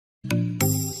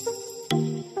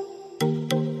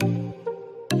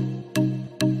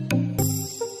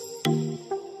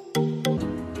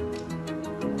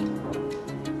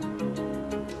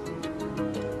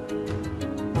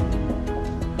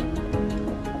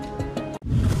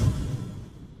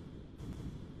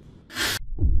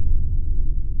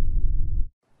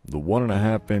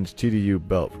1.5-inch TDU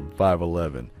belt from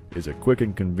 511 is a quick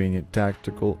and convenient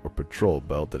tactical or patrol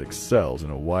belt that excels in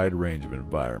a wide range of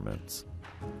environments.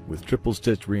 With triple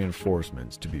stitch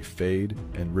reinforcements to be fade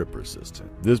and rip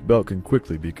resistant, this belt can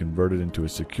quickly be converted into a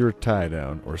secure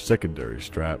tie-down or secondary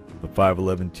strap. The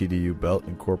 511 TDU belt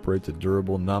incorporates a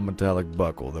durable non-metallic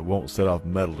buckle that won't set off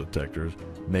metal detectors,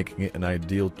 making it an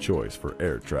ideal choice for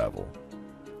air travel.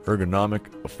 Ergonomic,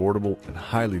 affordable, and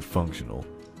highly functional,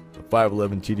 the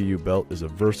 511 TDU belt is a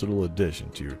versatile addition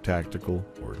to your tactical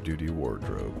or duty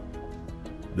wardrobe.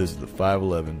 This is the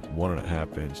 511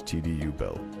 1.5-inch TDU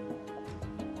belt.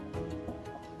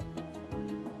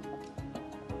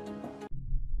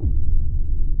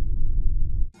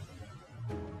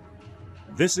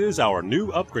 This is our new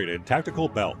upgraded tactical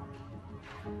belt.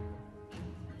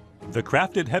 The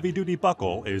crafted heavy-duty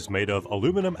buckle is made of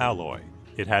aluminum alloy.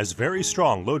 It has very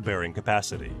strong load-bearing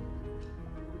capacity.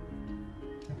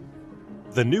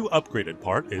 The new upgraded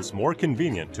part is more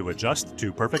convenient to adjust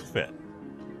to perfect fit.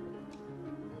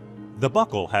 The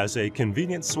buckle has a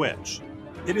convenient switch.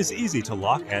 It is easy to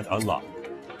lock and unlock.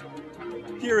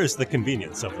 Here is the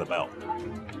convenience of the belt.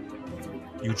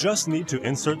 You just need to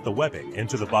insert the webbing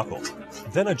into the buckle,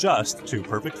 then adjust to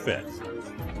perfect fit.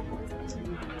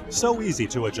 So easy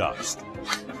to adjust.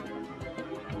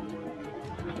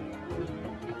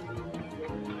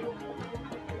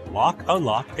 Lock,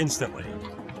 unlock instantly.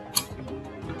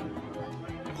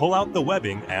 Pull out the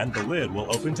webbing and the lid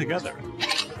will open together.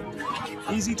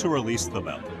 Easy to release the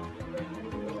belt.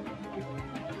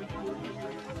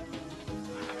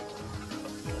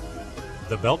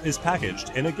 The belt is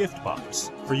packaged in a gift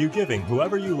box for you giving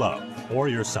whoever you love or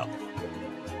yourself.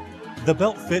 The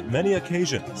belt fit many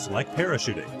occasions like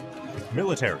parachuting,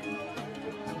 military,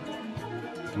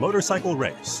 motorcycle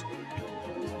race,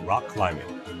 rock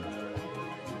climbing.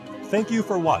 Thank you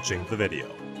for watching the video.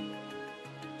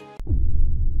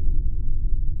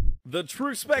 The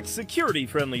Tru-Spec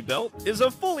security-friendly belt is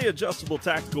a fully adjustable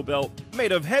tactical belt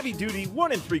made of heavy-duty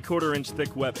 1 3/4-inch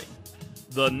thick webbing.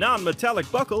 The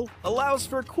non-metallic buckle allows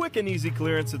for quick and easy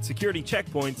clearance at security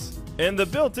checkpoints, and the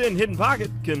built-in hidden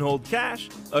pocket can hold cash,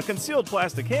 a concealed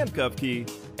plastic handcuff key,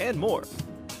 and more.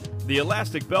 The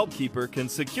elastic belt keeper can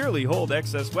securely hold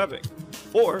excess webbing,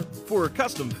 or, for a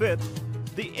custom fit,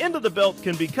 the end of the belt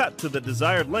can be cut to the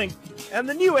desired length and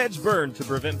the new edge burned to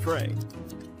prevent fraying.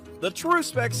 The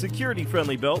Tru-Spec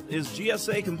security-friendly belt is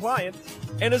GSA compliant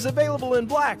and is available in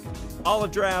black,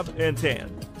 olive drab, and tan.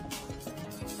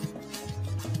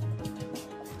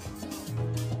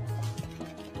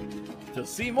 To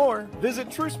see more,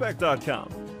 visit Tru-Spec.com.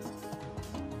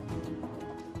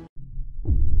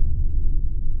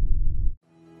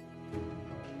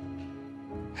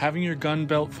 Having your gun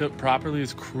belt fit properly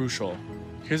is crucial.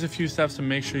 Here's a few steps to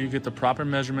make sure you get the proper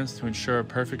measurements to ensure a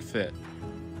perfect fit.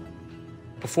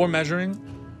 Before measuring,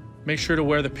 make sure to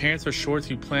wear the pants or shorts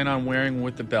you plan on wearing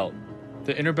with the belt.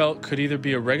 The inner belt could either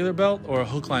be a regular belt or a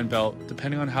hookline belt,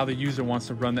 depending on how the user wants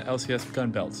to run the LCS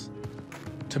gun belts.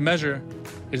 To measure,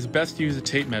 it is best to use a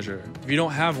tape measure. If you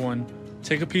don't have one,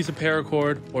 take a piece of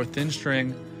paracord or thin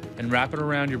string and wrap it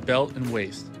around your belt and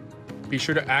waist. Be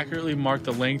sure to accurately mark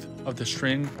the length of the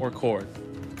string or cord.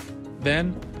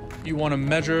 Then, you want to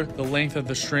measure the length of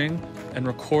the string and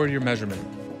record your measurement.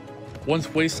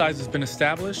 Once waist size has been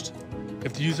established,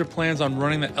 if the user plans on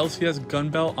running the LCS gun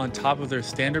belt on top of their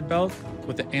standard belt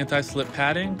with the anti-slip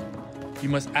padding, you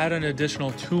must add an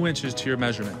additional 2 inches to your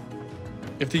measurement.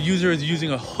 If the user is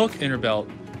using a hook inner belt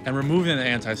and removing the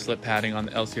anti-slip padding on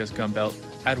the LCS gun belt,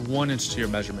 add 1 inch to your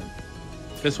measurement.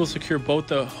 This will secure both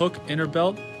the hook inner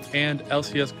belt and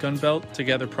LCS gun belt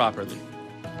together properly.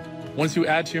 Once you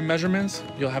add to your measurements,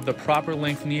 you'll have the proper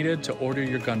length needed to order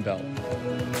your gun belt.